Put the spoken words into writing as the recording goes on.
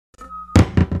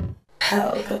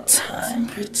Pelpa time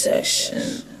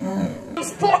protection.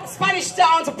 Spanish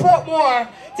Town to Portmore,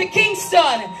 to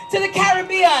Kingston, to the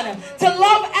Caribbean, to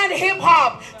love and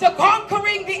hip-hop, to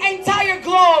conquering the entire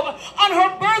globe. On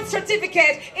her birth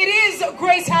certificate, it is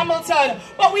Grace Hamilton,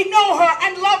 but we know her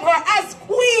and love her as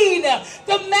Queen,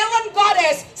 the melon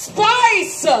goddess,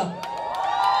 Spice.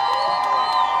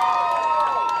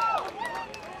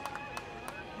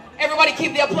 Everybody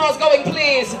keep the applause going,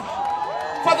 please,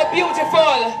 for the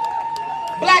beautiful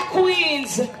Black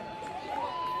Queens.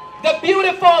 The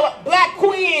beautiful Black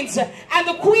Queens and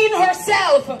the Queen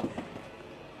herself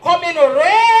coming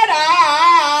red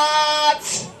hot.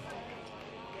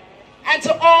 And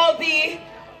to all the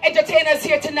entertainers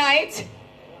here tonight,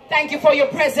 thank you for your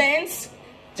presence.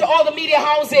 To all the media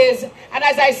houses, and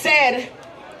as I said,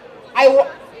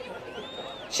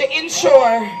 she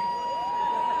ensure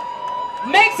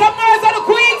make some noise on the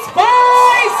Queen's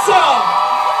voice.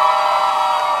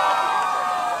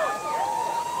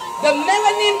 The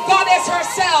melanin goddess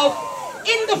herself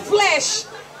in the flesh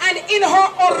and in her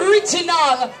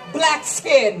original black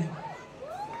skin.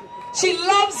 She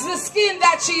loves the skin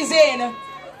that she's in.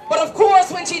 But of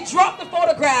course, when she dropped the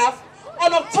photograph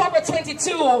on October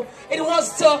 22, it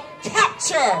was to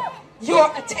capture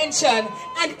your attention.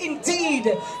 And indeed,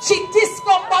 she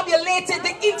discombobulated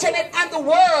the internet and the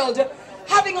world,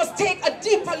 having us take a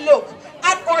deeper look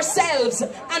at ourselves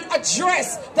and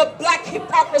address the black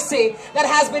hypocrisy that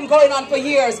has been going on for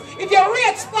years. If you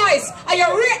rate Spice and you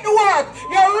rate the work,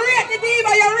 you rate the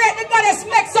diva, you rate the goddess,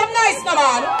 make some noise, no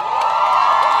man.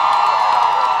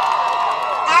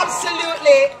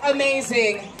 Absolutely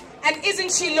amazing. And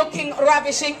isn't she looking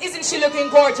ravishing? Isn't she looking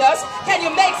gorgeous? Can you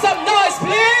make some noise,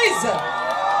 please?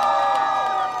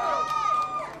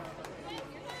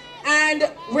 And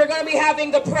we're going to be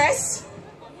having the press.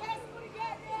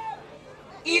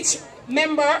 Each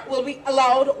member will be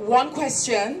allowed one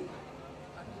question.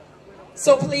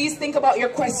 So please think about your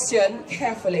question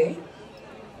carefully.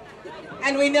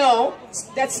 And we know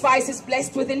that Spice is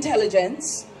blessed with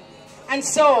intelligence. And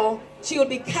so she will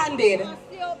be candid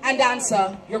and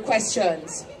answer your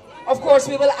questions. Of course,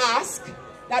 we will ask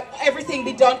that everything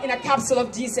be done in a capsule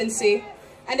of decency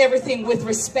and everything with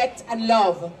respect and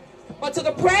love. But to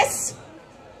the press,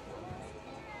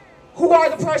 who are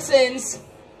the persons?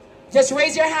 Just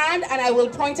raise your hand and I will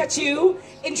point at you,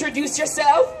 introduce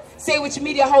yourself, say which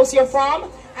media house you're from,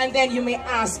 and then you may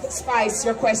ask Spice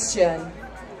your question.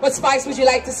 What Spice would you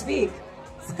like to speak?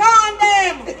 Scorn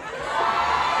them!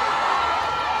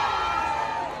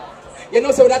 You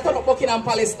know, so that turn up Buckingham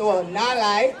Palace door. Nah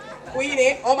lie.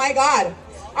 Queenie, oh my God.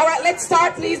 All right, let's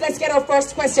start, please. Let's get our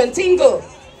first question. Tingle.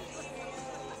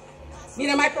 Need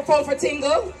a microphone for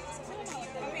Tingle?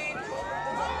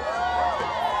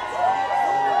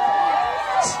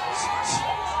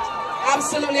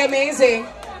 Absolutely amazing.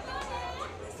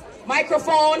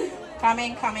 Microphone.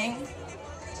 Coming.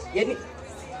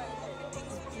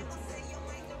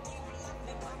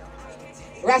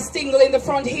 Rastingle in the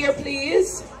front here,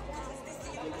 please.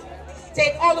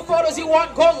 Take all the photos you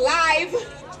want. Go live.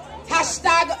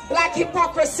 Hashtag Black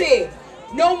Hypocrisy.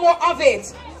 No more of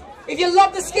it. If you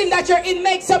love the skin that you're in,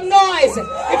 make some noise.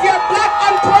 If you're black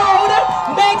and proud,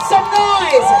 make some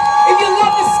noise. If you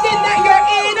love the skin that you're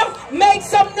in, make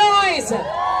some noise.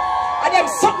 And them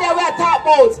something that we're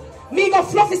talking about. Me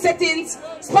got fluffy settings,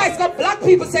 Spice got black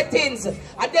people settings.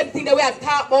 And them thing that we are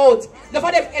talking about. Enough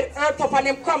of them head hurt up and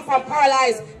them cramp and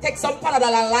paralyzed. Take some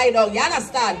Panadol and lie down. You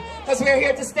understand? Because we're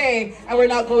here to stay and we're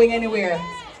not going anywhere.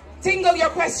 Tingle,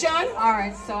 your question?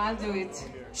 Alright, so I'll do it.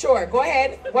 Sure, go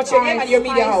ahead. What's your name and your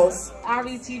media house?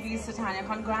 RVTV Satania,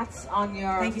 congrats on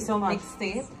your Thank you so much.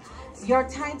 mixtape. Your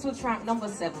title track number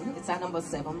 7, it's at number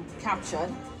 7, Captured.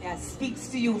 Yes. Speaks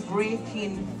to you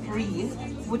breaking free.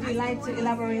 Would you like to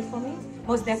elaborate for me?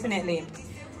 Most definitely.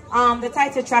 The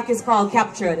title track is called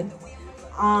Captured.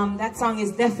 That song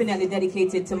is definitely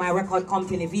dedicated to my record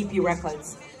company, VP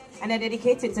Records. And I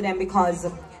dedicate it to them because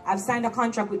I've signed a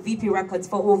contract with VP Records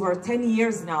for over 10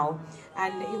 years now.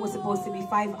 And it was supposed to be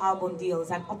 5 album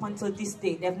deals. And up until this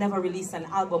date, they've never released an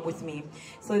album with me.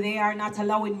 So they are not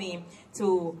allowing me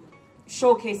to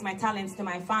showcase my talents to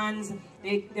my fans.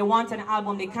 They want an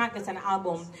album, they can't get an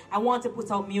album. I want to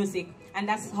put out music, and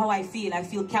that's how I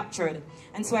feel captured.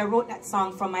 And so I wrote that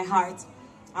song from my heart,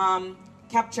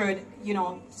 captured, you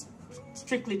know,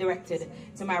 strictly directed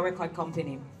to my record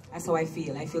company. That's how I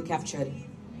feel captured.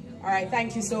 All right,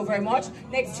 thank you so very much.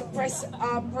 Next person,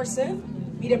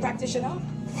 media practitioner.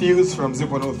 Fuse from Zip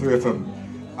 103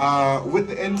 FM. With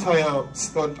the entire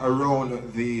stunt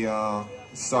around the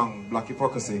song Black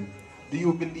Hypocrisy, do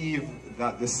you believe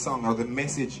that the song or the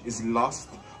message is lost,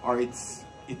 or it's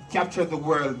it captured the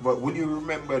world, but would you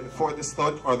remember it for the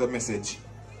stunt or the message?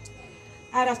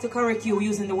 I'd have to correct you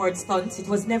using the word stunt. It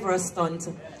was never a stunt.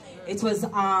 It was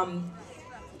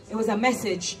a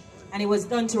message, and it was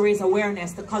done to raise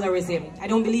awareness to colorism. I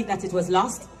don't believe that it was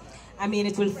lost. I mean,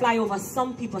 it will fly over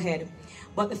some people's head.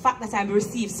 But the fact that I've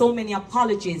received so many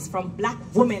apologies from black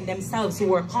women themselves who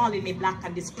were calling me black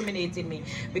and discriminating me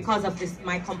because of this,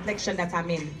 my complexion that I'm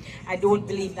in, I don't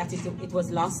believe that it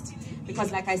was lost.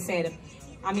 Because like I said,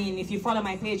 I mean, if you follow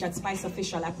my page at Spice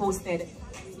Official, I posted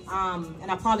an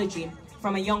apology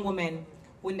from a young woman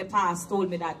who in the past told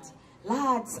me that,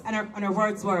 lads, and her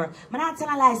words were, I'm not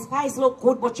telling a lie, Spice look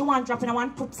good, but you want dropping a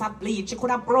one poops of bleach. She could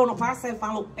have brown up herself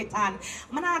and look better. I'm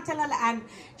not telling a lie. And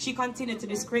she continued to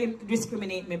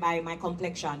discriminate me by my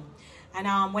complexion.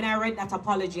 And when I read that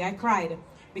apology, I cried.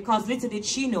 Because little did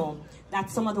she know that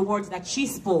some of the words that she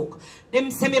spoke, them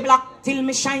say me black till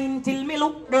me shine, till me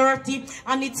look dirty,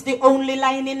 and it's the only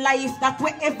line in life that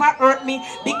will ever hurt me,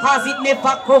 because it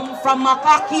never come from a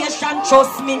Caucasian,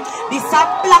 trust me. This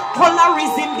a black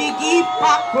colorism, big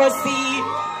hypocrisy.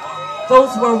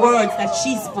 Those were words that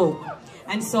she spoke.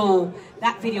 And so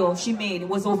that video she made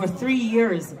was over 3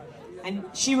 years, and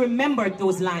she remembered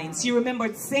those lines. She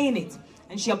remembered saying it.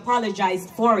 And she apologized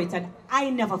for it, and I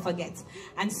never forget.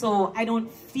 And so I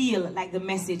don't feel like the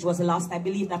message was lost. I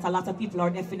believe that a lot of people are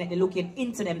definitely looking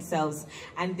into themselves,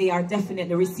 and they are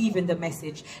definitely receiving the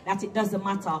message that it doesn't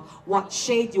matter what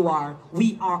shade you are,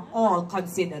 we are all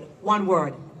considered, one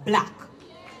word, black.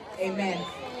 Amen.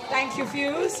 Thank you,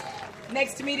 Fuse.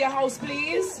 Next media house,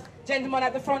 please. Gentleman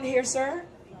at the front here, sir.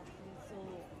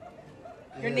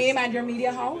 Your name and your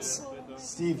media house.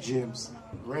 Steve James,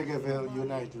 Reggaeville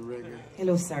United Reggae.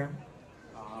 Hello, sir.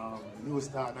 New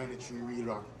Start 93 Real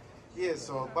Rock. Yeah,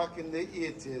 so back in the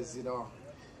 80s, you know,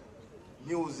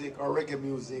 music or reggae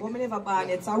music. Well, I never ban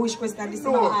it, so I wish question this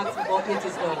never asked about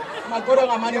 80s though. I'm going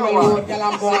to Manuel Road, girl,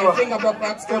 I'm going finger broke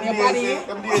perhaps on your body.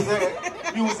 Them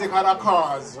days, music had a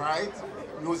cause, right?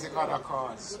 Music had a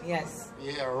cause. Yes.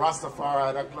 Yeah, Rastafari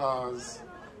had a cause,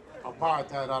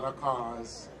 apartheid had a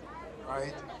cause,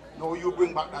 right? Now you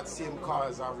bring back that same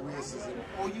cause of racism.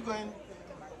 How you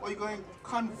going to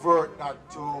convert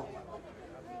that to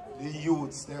the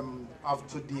youths them of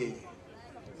today?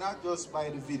 Not just by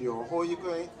the video. How you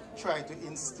going to try to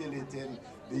instill it in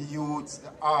the youths,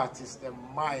 the artists, their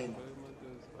mind?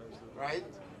 Right?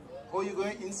 How you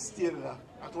going to instill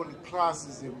not only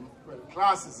classism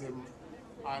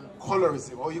and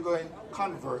colorism? How you going to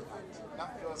convert that?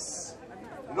 Not just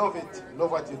love it,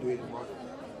 love what you're doing, but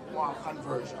more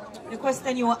conversion. The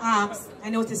question you asked, I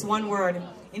noticed one word.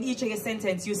 In each of your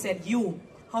sentence, you said you.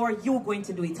 How are you going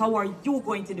to do it? How are you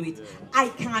going to do it? I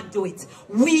can't do it.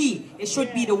 We, it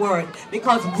should be the word,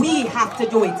 because we have to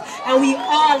do it. And we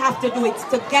all have to do it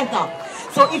together.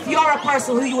 So if you're a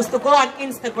person who used to go on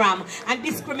Instagram and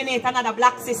discriminate another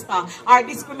black sister or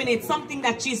discriminate something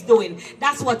that she's doing,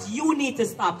 that's what you need to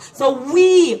stop. So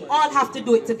we all have to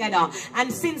do it together.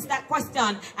 And since that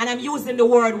question, and I'm using the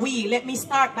word we, let me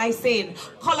start by saying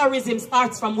colorism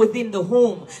starts from within the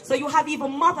home. So you have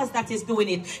even mothers that is doing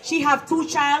it. She have two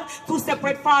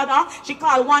separate father. She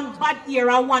call one bad ear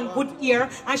and one good ear,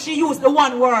 and she used the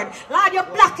one word. Lord, you're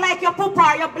black like your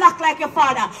papa, you're black like your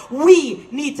father. We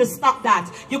need to stop that.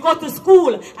 You go to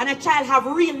school and a child have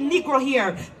real Negro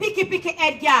hair, picky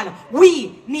head girl.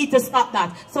 We need to stop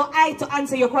that. So to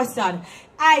answer your question,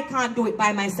 I can't do it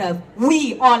by myself.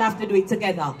 We all have to do it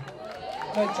together.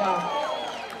 Good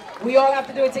job. We all have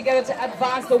to do it together to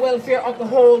advance the welfare of the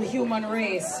whole human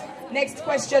race. Next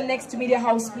question, next media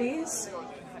house, please.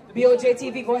 BOJ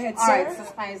TV, go ahead, sir. All right, so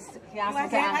Spice, he asked me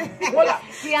to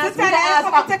ask. He asked me to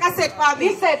ask.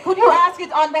 He said, could you ask it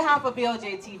on behalf of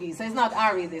BOJ TV? So it's not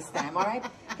Ari this time, all right?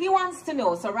 He wants to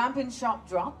know, so Ramping Shop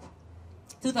drop?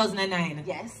 2009.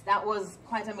 Yes, that was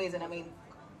quite amazing. I mean,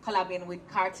 collabing with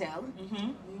Cartel.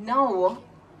 No,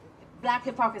 Black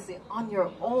Hypocrisy on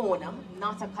your own,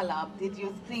 not a collab. Did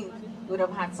you think you would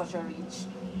have had such a reach?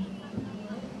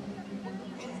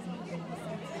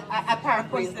 I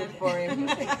paraphrased it for him.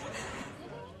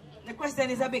 The question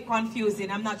is a bit confusing.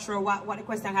 I'm not sure what the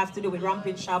question has to do with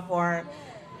Ramping Shop or...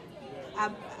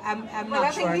 I'm well, not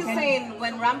I sure. think he's saying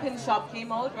when Ramping Shop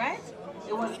came out, right?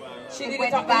 It went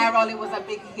viral, it was a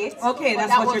big hit. Okay,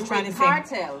 that's what you're trying to say.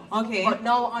 Cartel. Okay. But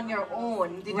now on your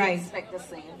own, did you expect the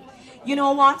same? You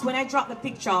know what? When I dropped the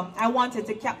picture, I wanted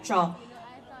to capture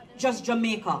just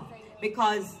Jamaica,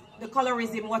 because the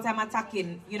colorism, what I'm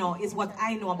attacking, you know, is what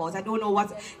I know about. I don't know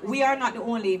what... We are not the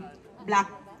only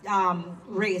black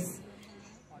race.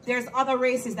 There's other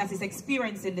races that is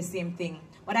experiencing the same thing.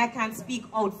 But but I can't speak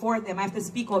out for them. I have to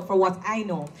speak out for what I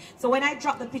know. So when I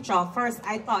dropped the picture, first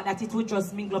I thought that it would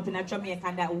just mingle up in a Jamaica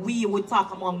and that we would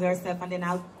talk among ourselves and then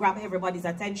I'll grab everybody's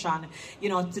attention, you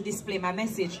know, to display my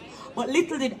message. But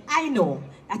little did I know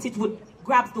that it would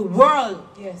grab the world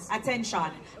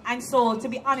attention. And so, to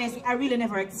be honest, I really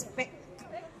never expect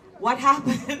what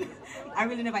happened. I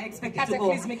really never expected to go.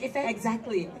 Cataclysmic effect?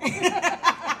 Exactly.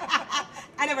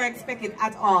 I never expected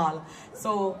at all.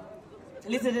 So,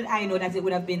 little did I know that it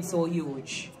would have been so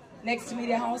huge. Next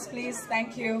media house, please.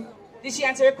 Thank you. Did she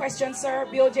answer your question, sir?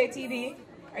 BOJ TV?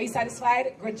 Are you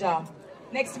satisfied? Good job.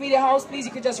 Next media house, please.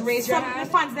 You can just raise your hand.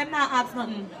 The fans, them not ask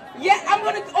nothing. Yeah, I'm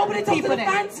going to open it up to the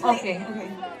fans. Okay,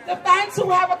 okay. The fans who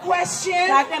have a question.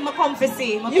 Like them, I come to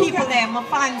see. My people them, my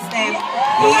fans them.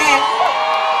 Yeah.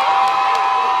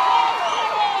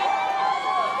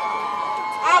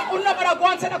 I'm not going to go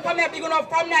and say, come here big enough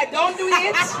from there. Don't do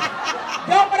it.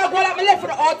 Don't go and let me left for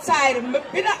the outside.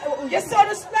 You saw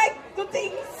the like the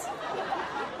things.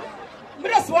 I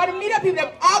just want to meet up people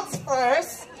them ask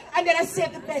first, and then I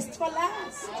save the best for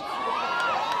last.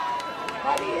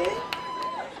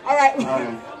 All right.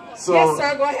 So, yes,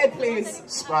 sir. Go ahead, please.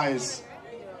 Spice.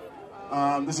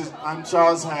 I'm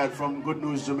Charles Hyde from Good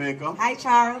News Jamaica. Hi,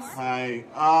 Charles. Hi.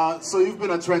 So you've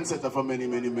been a trendsetter for many,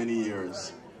 many, many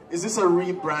years. Is this a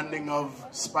rebranding of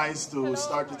Spice to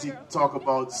start to talk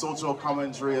about social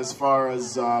commentary as far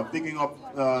as picking up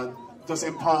just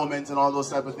empowerment and all those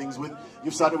type of things?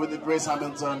 You've started with the Grace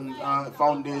Hamilton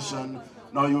Foundation.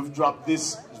 Now you've dropped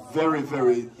this very,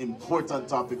 very important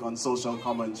topic on social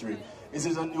commentary. Is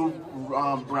it a new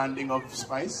branding of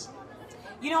Spice?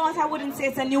 You know what, I wouldn't say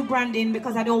it's a new branding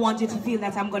because I don't want you to feel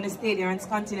that I'm going to stay there and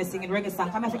continue singing reggae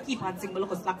songs. I'm going to keep on singing the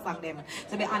local slack song them,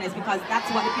 to be honest, because that's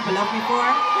what the people love me for.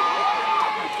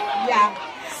 Yeah.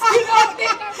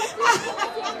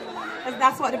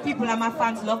 That's what the people and my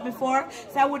fans love me for.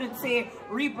 So I wouldn't say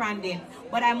rebranding,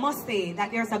 but I must say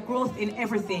that there's a growth in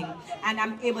everything and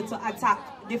I'm able to attack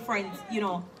different, you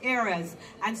know, areas.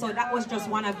 And so that was just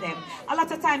one of them. A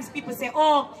lot of times people say,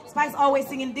 oh, Spice always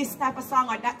singing this type of song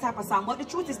or that type of song. But the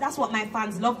truth is that's what my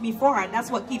fans love me for and that's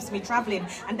what keeps me traveling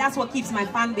and that's what keeps my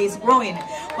fan base growing.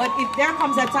 But if there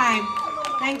comes a time,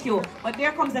 thank you, but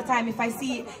there comes a time if I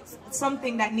see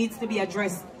something that needs to be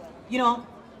addressed, you know,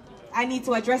 I need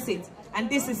to address it. And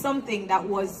this is something that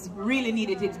was really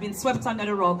needed. It's been swept under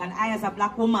the rug. And I, as a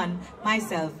black woman,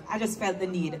 myself, I just felt the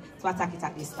need to attack it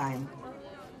at this time.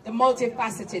 The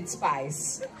multifaceted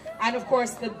Spice. And of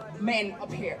course, the men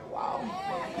up here. Wow.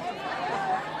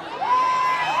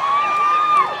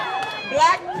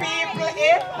 Black people,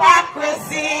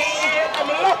 hypocrisy. I'm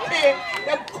lucky.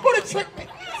 They could have tricked me.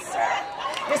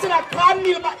 They said I can't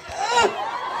kneel back.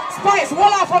 Spice,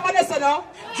 hold on for Vanessa now.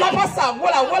 Drop a song.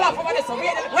 Hold on for Vanessa.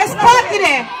 Where's Sparky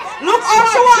there? Look how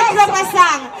she wants to drop a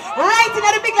song. Right in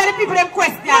the big lot of people them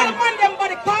question. The man them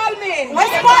body call me.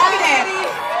 Where's Sparky there?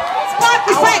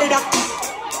 Sparky fight it up.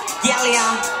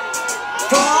 Yeah.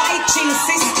 Boy, chill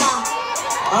sister.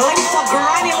 Life for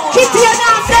granny. Kitty, you're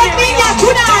not playing me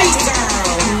tonight.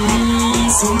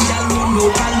 Some girl who know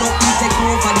can look me take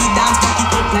over the dance. Pack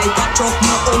it up like a truck.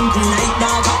 No hungry night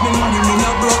dog. Got me money, me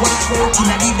no broke. What float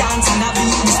in the dance and I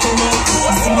beat me stomach.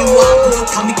 See me walk out,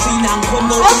 can me clean and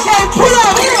come out. Okay, pull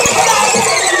up.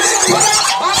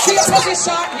 Back to your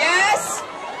position. Yes.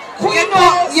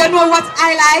 You know what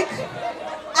I like?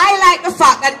 I like the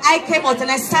fact that I came out and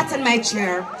I sat in my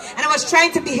chair and I was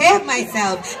trying to behave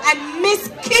myself and Miss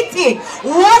Kitty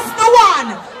was the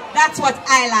one. That's what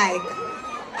I like.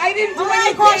 I didn't do I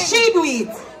like anything. how she do it.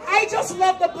 I just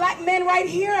love the black men right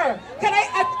here. Can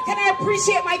I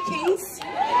appreciate my kings?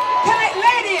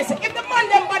 Ladies, if the man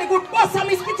them body good boss and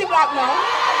Miss Kitty Black now.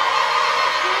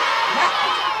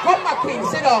 Come back, queen.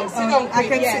 Sit down, queen. I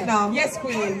can sit down. Yes,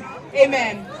 queen.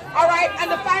 Amen. All right, and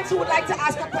the fans who would like to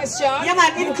ask a question, yeah,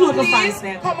 man, include the fans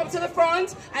then. Come up to the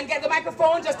front and get the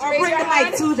microphone just to raise bring your the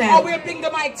hand. mic to them. Or we'll bring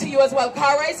the mic to you as well.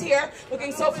 Cara is here,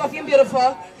 looking so fluffy and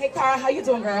beautiful. Hey, Cara, how you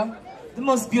doing, girl? The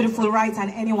most beautiful right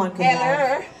hand anyone can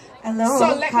have. Hello,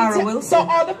 so Cara Wilson. So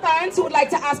all the fans who would like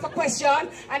to ask a question,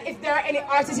 and if there are any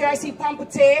artists here, I see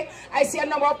Pampute, I see a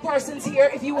number of persons here.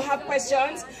 If you have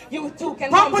questions, you too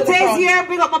can come to the front. Pampute's here,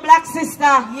 bring up my black sister.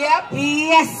 Yep.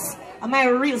 Yes. I'm my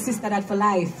real sister that for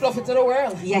life. Fluff it to the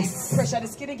world. Yes. Pressure the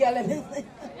skinny girl. Sorry, did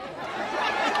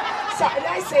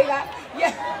I say that?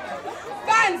 Yeah.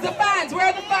 Fans, the fans. Where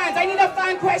are the fans? I need a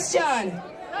fan question.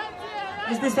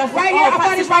 Is this the right here?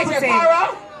 I is right here.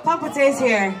 Cara? Pampute is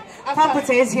here. Pampute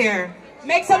is here.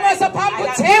 Make some noise of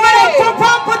Pampute. Give it up for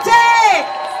Pampute.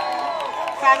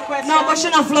 Fan question. No, but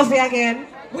she's not fluffy again.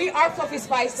 We are Fluffy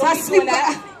Spice. So I slip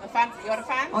fan? You're the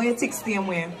fan? Oh, you take same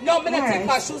way. No, I'm not take Alright.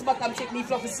 her shoes, but I'm take me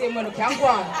fluff the same way. No, can't go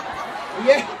on.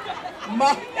 Yeah.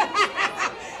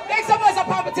 Thanks so much,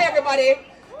 Papa, to everybody.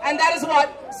 And that is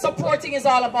what supporting is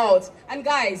all about. And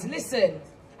guys, listen.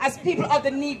 As people of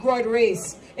the Negroid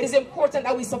race, it is important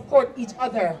that we support each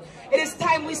other. It is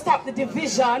time we stop the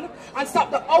division and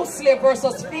stop the house slave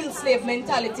versus field slave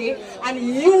mentality and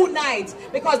unite,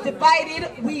 because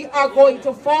divided we are going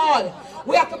to fall.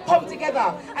 We have to come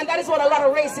together, and that is what a lot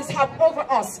of racists have over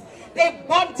us. They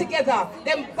bond together,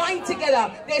 they bind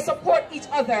together, they support each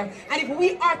other, and if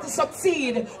we are to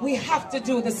succeed, we have to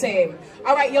do the same.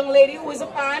 All right, young lady who is a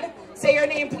fan, say your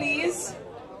name, please.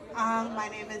 My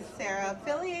name is Sarah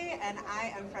Philly, and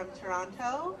I am from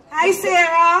Toronto. Hi,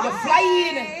 Sarah. You're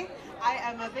flying. I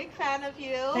am a big fan of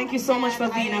you. Thank you so much for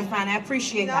being a fan. I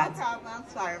appreciate that. No problem. I'm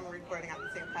sorry, I'm recording at the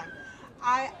same time.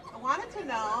 I wanted to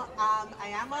know, I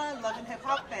am a Love and Hip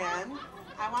Hop fan.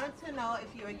 I wanted to know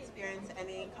if you experienced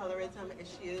any colorism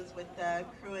issues with the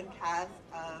crew and cast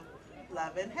of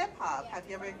Love and Hip Hop. Have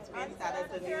you ever experienced that as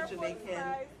a new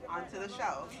Jamaican onto the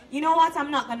show? You know what?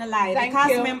 I'm not going to lie.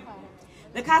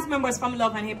 The cast members from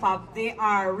Love and Hip Hop, they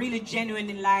are really genuine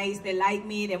in lives. They like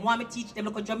me. They want me to teach them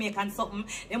local Jamaican something.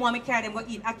 They want me to carry them go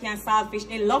eat ackee and saltfish.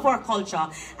 They love our culture.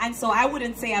 And so I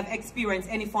wouldn't say I've experienced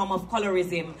any form of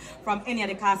colorism from any of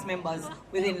the cast members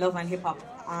within Love and Hip Hop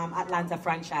Atlanta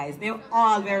franchise. They're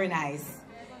all very nice.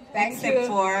 Thank Except you.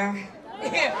 for...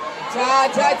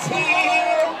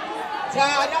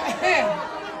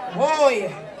 Boy,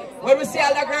 when we see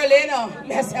all that girl, you know,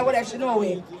 let's say whatever she know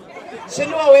it. She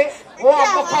know it. We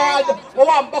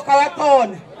want Bucker a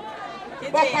town.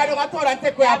 Bucker a town and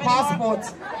take away her passport.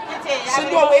 She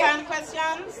know it. Fan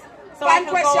questions? So Fan I can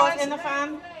questions? go in the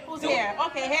fan? Who's here?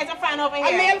 Okay, here's a fan over A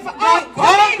here. male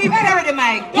Don't give Perry the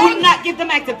mic. Do not give the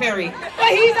mic to Perry.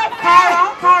 But he's a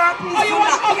fan. Cara, please Oh, you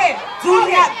want? Okay. do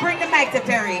not bring the mic to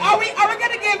Perry. Are we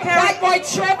gonna give Bad Boy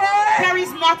Trevor?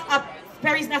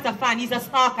 Perry's not a fan. He's a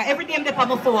stalker. Every day I'm there on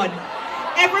my phone.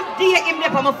 Every day I'm there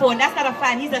on my phone. That's not a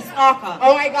fan. He's a stalker.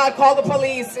 Oh my God! Call the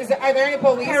police. Are there any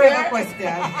police Perry, here? no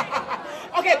question.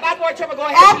 Okay, Bad Boy Trevor, go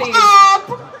ahead, please.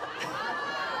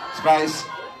 Spice,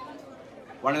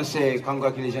 want to say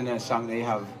congratulations on the song that you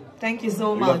have. Thank you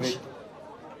so We much. love it.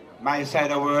 My side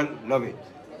of the world, love it.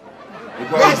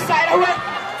 Which side of the world?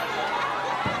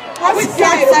 What's your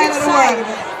side of the world?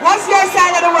 What's your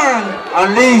side of the world?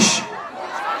 Unleash.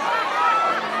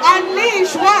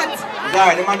 Unleash what?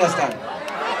 Sorry, they understand.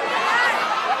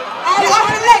 You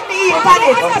want to let me in on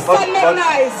it? You want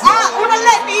to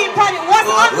let me in on it? What's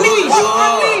unleash? What's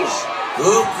unleash?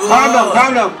 Calm down,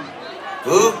 calm down.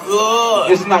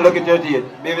 This is not look at your date.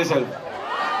 Behave yourself.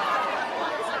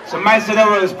 So my side of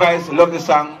the world, Spice, love the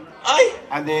song.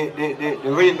 And the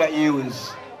rhythm that you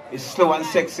use is slow and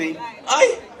sexy.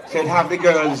 So it have the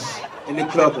girls in the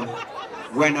club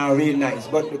when are real nice.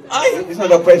 But it's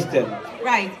not a question.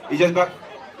 Right. It's just back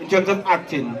in terms of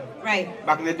acting. Right.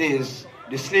 Back in the days,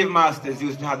 the slave masters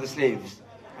used to have the slaves.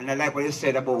 And I like what you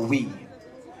said about we.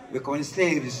 Because when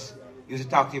slaves used to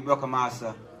talk to your broker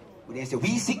master, when they say,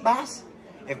 we sick, boss?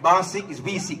 If boss sick, is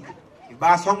we sick. If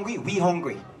boss hungry, we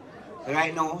hungry. So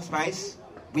right now, Spice,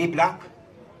 we black,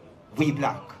 we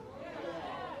black.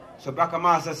 So broker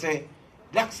master say,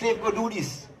 black slave go do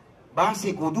this. Boss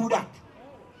sick, go do that.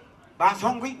 Boss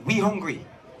hungry, we hungry.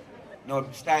 No,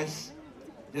 Spice,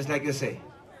 just like you say,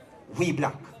 we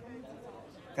black.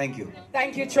 Thank you.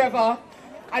 Thank you, Trevor.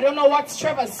 I don't know what's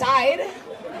Trevor's side.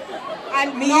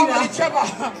 And normally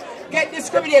Trevor get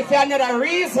discriminated for another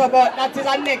reason, but that is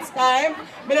our next time.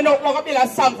 I don't know what will be a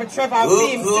song for Trevor and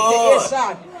theme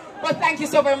situation. But thank you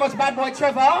so very much, Bad Boy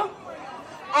Trevor.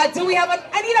 Do we have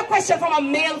I need a question from a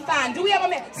male fan. Do we have a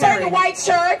male? Sir in the white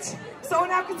shirt. So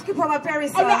now I can skip over Perry,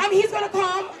 sir. Oh, no, he's going to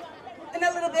come in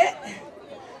a little bit.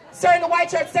 Sir in the white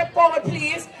shirt, step forward,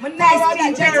 please. Nice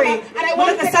being Perry. And I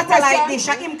want to take a satellite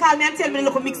question. dish. Him call me and tell me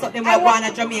look mix up them while going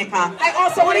to Jamaica. I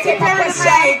also want to take a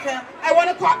question. I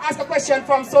want to ask a question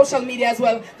from social media as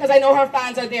well, because I know her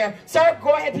fans are there. Sir,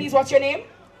 go ahead, please. What's your name?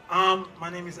 My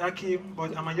name is Akeem,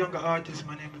 but I'm a younger artist.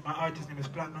 My artist name is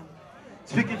Platinum.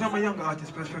 Speaking from a younger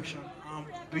artist perspective,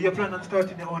 do you plan on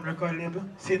starting your own record label?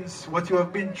 Since what you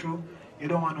have been through, you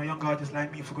don't want a young artist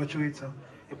like me to go through it, so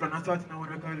you plan on starting your own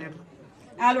record label?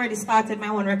 I already started my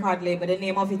own record label. The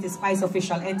name of it is Spice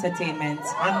Official Entertainment.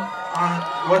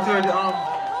 And what are the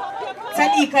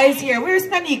Tanika is here. Where's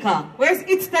Tanika?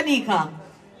 It's Tanika?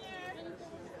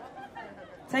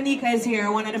 Tanika is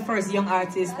here, one of the first young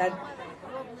artists that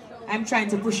I'm trying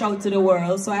to push out to the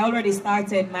world. So I already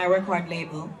started my record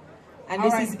label. And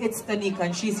it's Tanika,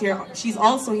 and she's here. She's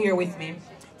also here with me.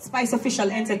 Spice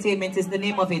Official Entertainment is the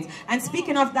name of it. And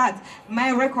speaking of that,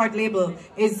 my record label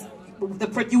is the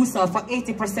producer for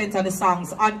 80% of the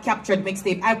songs on Captured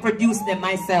Mixtape. I produced them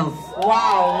myself.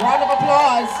 Wow, round of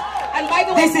applause. And by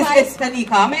the way, this is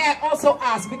Tanika. May I also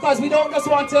ask, because we don't just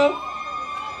want to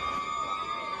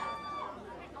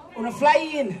fly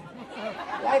in,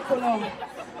 like,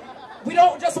 we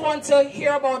don't just want to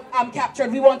hear about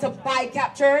Captured, we want to buy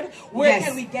Captured. Where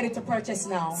can we get it to purchase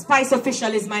now? Spice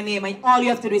Official is my name, and all you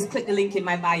have to do is click the link in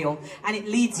my bio, and it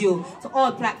leads you to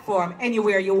all platforms,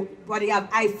 anywhere whether you have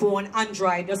iPhone,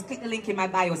 Android, just click the link in my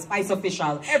bio, Spice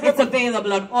Official. It's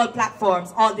available on all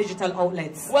platforms, all digital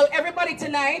outlets. Well, everybody,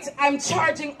 tonight, I'm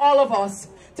charging all of us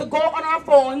to go on our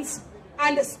phones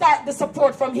and start the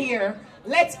support from here.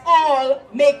 Let's all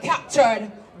make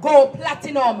Captured go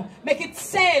platinum, make it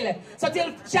sell. So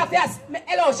till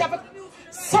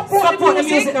support the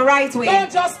music the right way.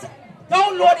 Don't just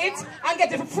download it and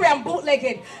get it for free and bootleg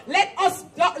it. Let us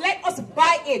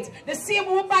buy it. The same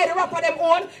way we buy the rapper them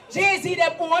own, Jay-Z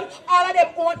them own, all of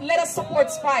them own. Let us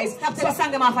support Spice. Have to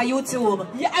send them off of YouTube.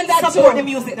 Yeah, and that's support the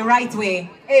music the right way.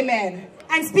 Amen.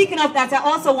 And speaking of that, I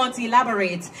also want to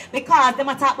elaborate, because they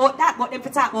might talk about that, but they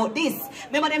talk about this.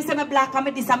 Remember them say me black, I'm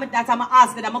this, I'm that, I'm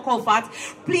ask that, I'm a comfort.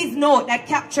 Please note that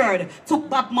Captured took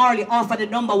Bob Marley off of the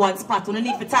 #1 spot. We don't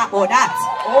need to talk about that.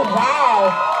 Oh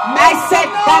wow. I said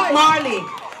Bob Marley,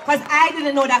 because I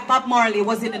didn't know that Bob Marley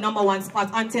was in the #1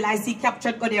 spot until I see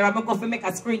Captured go there. I'm going to make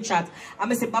a screenshot. I'm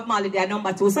going to say Bob Marley there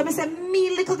 #2. So I say, me,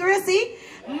 little Gracie,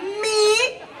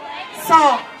 me.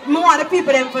 So, more the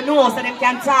people them for know so them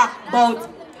can talk about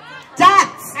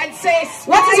that. And say,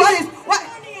 what is what? I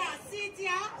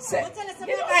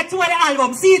buy 2 of the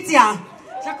album, see it here.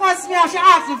 She comes me and she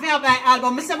asks me for buy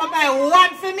album. I say I buy 1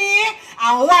 for me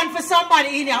and 1 for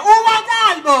somebody in here. Who want the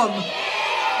album?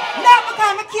 No,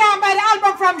 because I can't buy the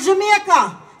album from Jamaica.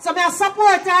 So I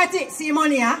support her. See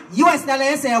money, huh? US dollar,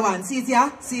 you say 1. See it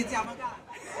here? See it here, my God.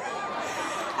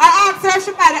 I asked her if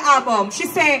she buy the album. She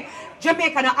say,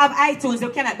 Jamaica don't have iTunes, you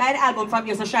cannot buy the album from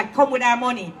you, so she come with her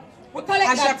money. We collect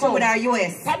and that she come with her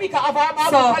US. Tamika have our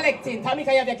album collecting.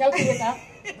 Tamika, you have your calculator?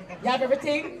 You have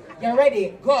everything? You're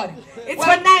ready? Good. It's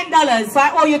for $9, so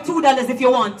I owe you $2 if you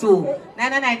want to.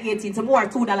 $9.18, so more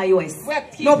 $2 US.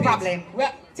 No problem.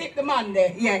 Well, tip the man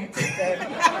there. Yeah.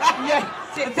 Yeah.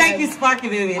 Thank you, Sparky,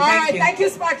 baby. Alright, thank you,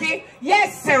 Sparky.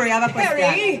 Yes, Terry, I have a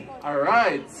question.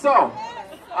 Alright, so,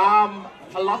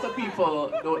 a lot of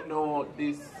people don't know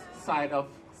this side of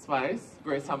Spice,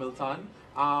 Grace Hamilton.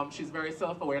 She's very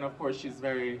self-aware, and of course she's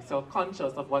very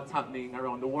self-conscious of what's happening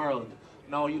around the world.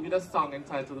 Now, you did a song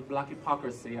entitled Black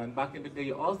Hypocrisy, and back in the day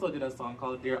you also did a song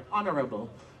called Dear Honorable.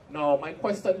 Now, my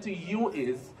question to you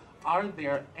is, are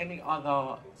there any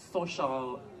other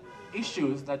social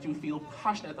issues that you feel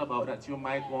passionate about that you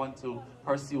might want to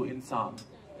pursue in song?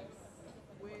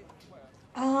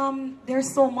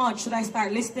 There's so much. Should I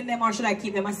start listing them or should I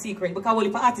keep them a secret? Because well,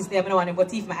 if an artist there, I don't want to go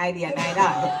teeth my idea and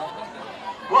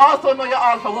that. We also know you're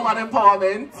all for women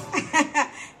empowerment.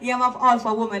 Yeah, I'm all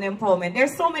for women empowerment.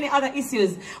 There's so many other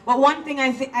issues. But one thing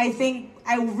I think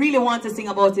I really want to sing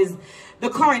about is the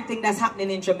current thing that's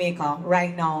happening in Jamaica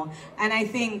right now. And I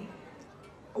think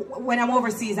when I'm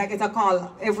overseas, I get a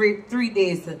call every 3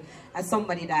 days as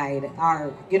somebody died,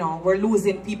 or you know, we're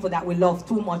losing people that we love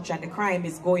too much and the crime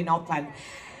is going up. And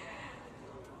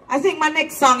I think my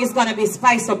next song is gonna be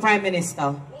Spice for Prime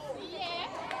Minister.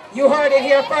 You heard it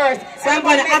here first. So I'm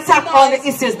gonna attack all the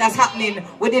issues that's happening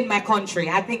within my country.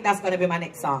 I think that's gonna be my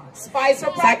next song. Spice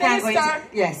for Prime Minister.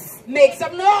 Yes. Make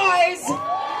some noise.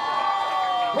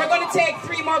 We're going to take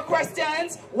 3 more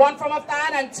questions, 1 from a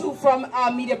fan and 2 from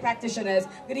media practitioners.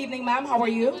 Good evening, ma'am. How are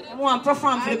you? I want to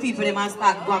perform for the people. They must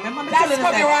start going. That's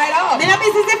coming right up. Then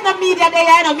business if the media they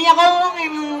know me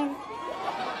go.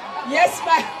 Yes,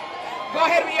 ma'am. Go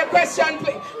ahead with your question,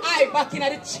 please. Back in the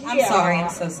chair. I'm sorry. I'm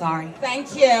so sorry.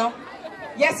 Thank you.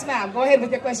 Yes, ma'am. Go ahead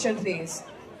with your question, please.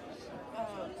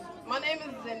 My name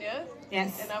is Zenya.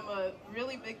 Yes. And I'm a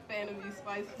really big fan of you,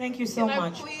 Spice. Thank you so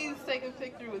much. Can I please take a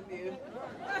picture with you?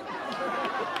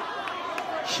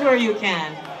 Sure you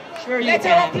can. Sure you can. Let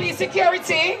her up, please,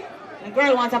 security. The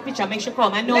girl wants a picture. Make sure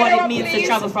come. I know what it means to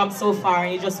travel from so far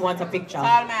and you just want a picture.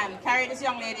 Tall man, carry this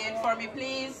young lady in for me,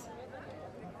 please.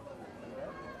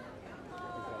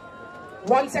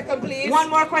 1 second, please. One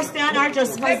more question or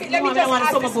just let me just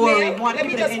ask this male. Let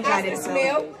me just ask this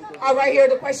male. Right here,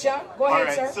 the question. Go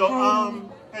ahead, sir. So,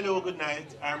 hello, good night.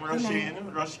 I'm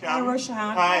Roshan. Rushcam. Hi, Roshan.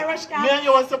 Hi, Rushcam. Me and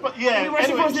you were yeah. We were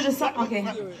supposed to do something.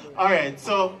 Okay. All right.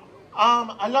 So,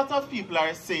 a lot of people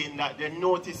are saying that they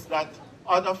notice that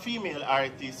other female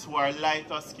artists who are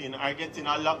lighter skin are getting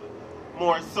a lot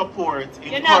more support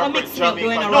in You're not corporate mix me up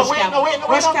doing Jamaica? a No, rush wait, cam. no, wait, no,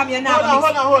 Rush wait, cam, you're no. not Hold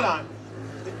mix. on, hold on.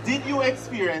 Did you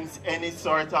experience any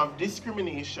sort of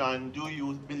discrimination, do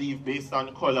you believe, based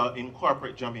on color in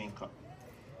corporate Jamaica?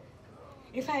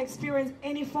 If I experience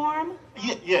any form?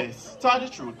 Yes, tell the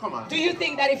truth, come on. Do you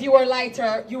think that if you were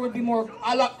lighter, you would be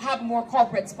have more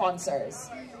corporate sponsors?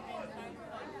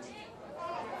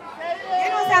 You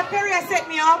know that Perry has set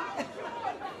me up.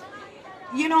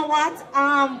 You know what?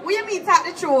 What you mean tell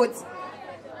the truth?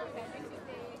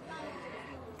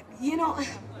 You know.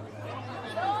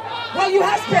 Well, you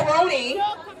have Speroni.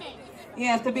 Yeah,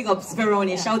 I have to big up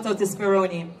Speroni. Shout out to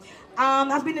Speroni.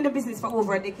 I've been in the business for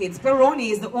over a decade.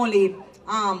 Speroni is the only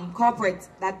corporate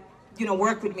that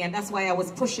worked with me, and that's why I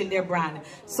was pushing their brand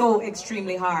so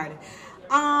extremely hard.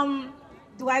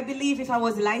 Do I believe if I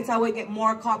was lighter I would get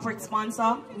more corporate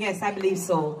sponsor? Yes, I believe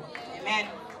so. Amen.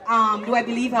 Do I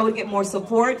believe I would get more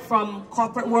support from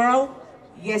corporate world?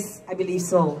 Yes, I believe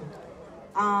so.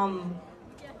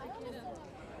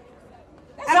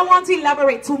 I don't want to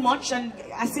elaborate too much, and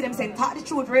I see them saying, talk the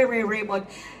truth, Ray, but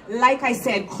like I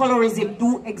said, colorism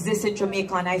do exist in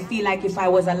Jamaica, and I feel like if I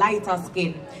was a lighter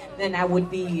skin, then I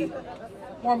would be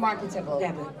more marketable.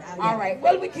 Yeah. All right.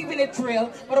 Well, we're keeping it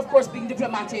real, but of course being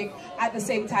diplomatic at the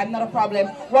same time, not a problem.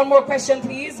 One more question,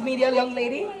 please, media young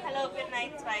lady. Hello, good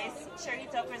night, Spice.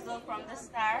 Sharita Brazil from The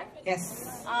Star.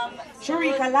 Yes. So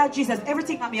Sharika, Lord Jesus,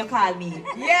 everything at me you call me.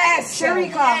 Yes,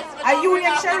 Sharika. Yes, Are you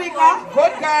named Sharika?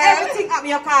 Good girl. Everything at me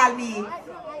you call me.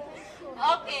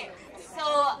 Okay, so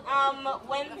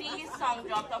when the song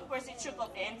dropped, of course it shook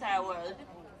up the entire world.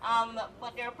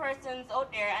 But there are persons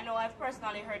out there, I know I've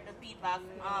personally heard the feedback.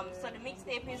 So the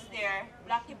mixtape is there,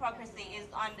 Black Hypocrisy is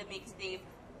on the mixtape.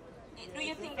 Do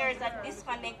you think there is a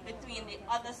disconnect between the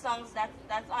other songs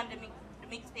that's on the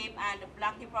mixtape and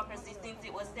Black Hypocrisy, since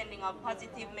it was sending a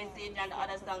positive message, and the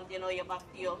other songs, you're back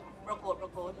to your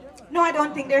record? No, I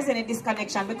don't think there's any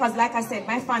disconnection, because like I said,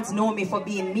 my fans know me for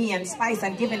being me and Spice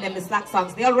and giving them the slack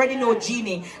songs. They already know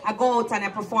Genie. I go out and I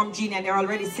perform Genie and they're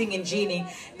already singing Genie.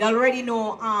 They already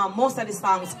know most of the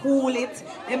songs. Cool It.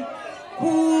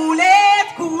 Cool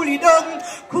it down.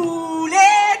 Cool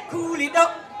it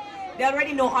down. They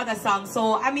already know other songs.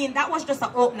 So, I mean, that was just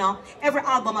an opener. Every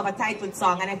album have a titled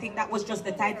song, and I think that was just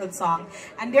the titled song.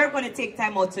 And they're going to take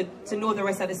time out to know the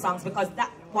rest of the songs, because that's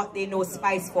what they know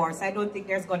Spice for. So I don't think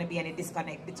there's going to be any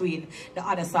disconnect between the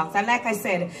other songs. And like I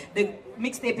said, the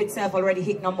mixtape itself already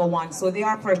hit #1, so they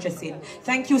are purchasing.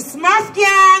 Thank you, Smurf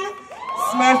Gang!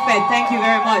 Smurfette, thank you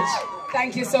very much.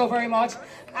 Thank you so very much.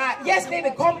 Yes,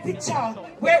 baby, come picture.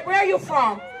 Where are you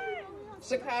from?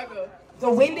 Chicago. The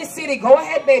Windy City. Go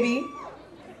ahead, baby.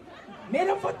 Made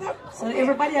up for that. So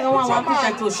everybody I want one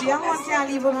picture too. She don't want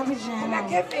to leave one picture. Now,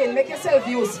 Kevin, make yourself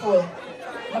useful.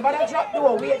 Nobody drop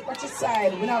door. Wait, watch your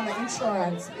side. We don't have no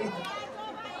insurance.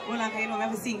 Well, I know I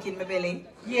have a sink in my belly.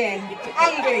 Yeah,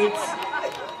 hungry.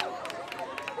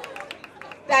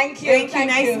 Thank you. Thank you.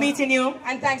 Nice meeting you.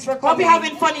 And thanks for coming. Hope you're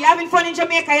having fun. You having fun in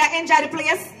Jamaica? You enjoy the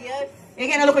place? Yes. You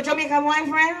gonna look at Jamaica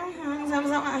boyfriend?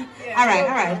 Yeah, all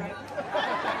right.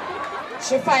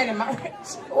 She find him.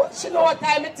 She know what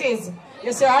time it is.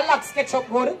 You see her lock sketch up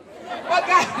good. But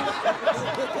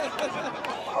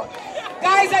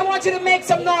guys, I want you to make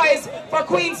some noise for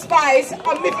Queen Spice.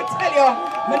 I'm me to tell you,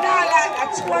 I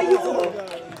try you.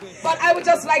 But I would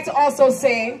just like to also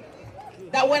say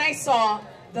that when I saw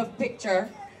the picture,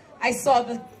 I saw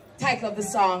the title of the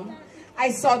song, I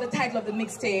saw the title of the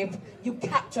mixtape, you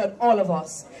captured all of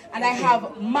us. And I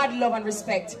have mad love and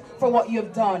respect for what you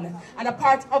have done. And a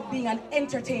part of being an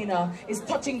entertainer is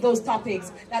touching those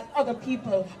topics that other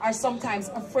people are sometimes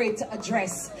afraid to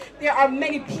address. There are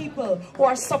many people who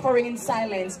are suffering in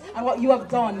silence, and what you have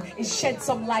done is shed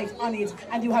some light on it,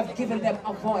 and you have given them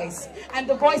a voice. And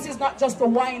the voice is not just to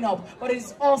wind up, but it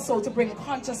is also to bring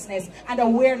consciousness and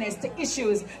awareness to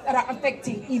issues that are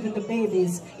affecting even the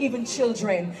babies, even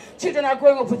children. Children are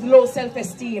growing up with low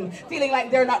self-esteem, feeling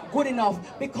like they're not good enough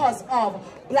because of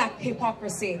Black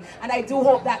hypocrisy. And I do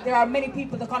hope that there are many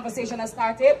people the conversation has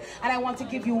started, and I want to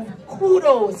give you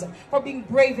kudos for being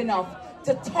brave enough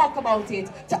to talk about it,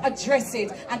 to address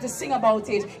it, and to sing about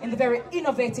it in the very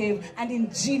innovative and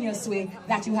ingenious way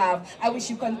that you have. I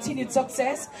wish you continued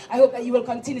success. I hope that you will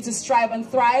continue to strive and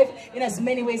thrive in as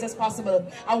many ways as possible.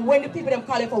 And when the people them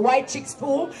call you for white chicks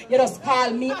too, you just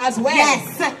call me as well.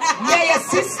 Yes. Yeah, your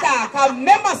sister. Because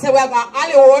remember, say, well, go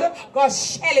Hollywood, go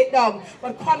shell it down.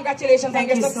 But congratulations on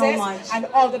your success, so much. And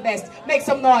all the best. Make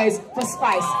some noise for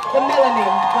Spice, the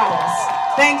Melanin Brothers.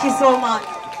 Thank you so much.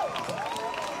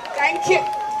 Thank you.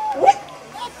 What?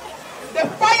 The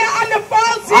fire and the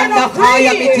falls here. Under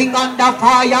fire, meeting under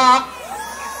fire.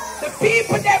 The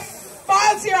people that fall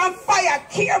girls here on fire.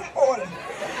 Careful.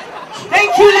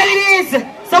 Thank you, ladies.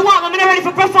 So what? I'm not ready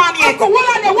for perform yet. Hold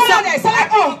on there. So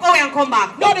like, go and come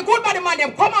back. No, the good body man,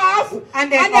 them come off.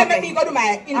 And then let me go to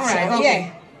my intro. Right, okay.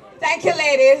 Yeah. Thank you,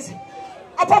 ladies.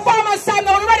 A performance time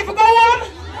now. You ready for go home?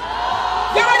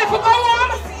 You ready for go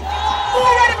home? Who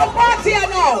ready for party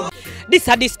now? This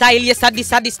a the style, yes,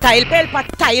 this a the style. Pelpa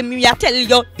time, me a tell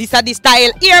you. This a the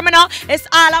style. Hear me now? It's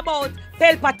all about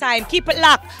Pelpa time. Keep it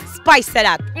locked. Spice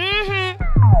that.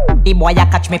 The boy a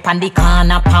catch me pan the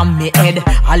corner pan me head.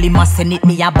 All him a send it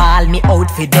me a ball me out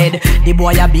for dead. The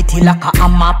boy a beat it like a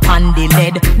hammer pan the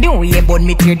lead. The way burn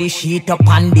me tear the sheet up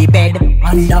on the bed.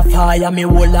 Under fire me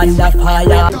whole under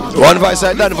fire. One voice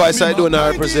I done, voice I don't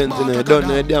represent, you know. Done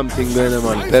the damn thing going on,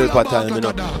 man. Pelpa time, you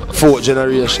know. 4th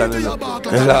generation, you know.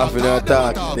 And laughing and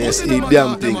talking, they see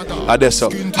damn thing. And that's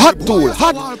up. Hot tool,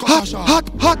 hot.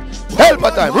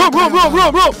 Pelpa time, room.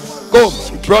 Come,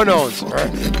 pronounce.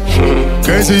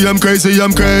 Crazy, I'm crazy. You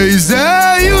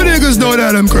niggas know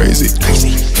that I'm crazy.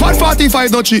 Fat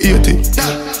 45, not 80.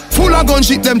 Full of gun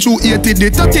shit, them 280. The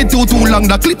 32 too long,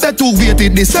 the clip that too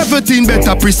weighted. The 17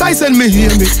 better precise and me hear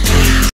me.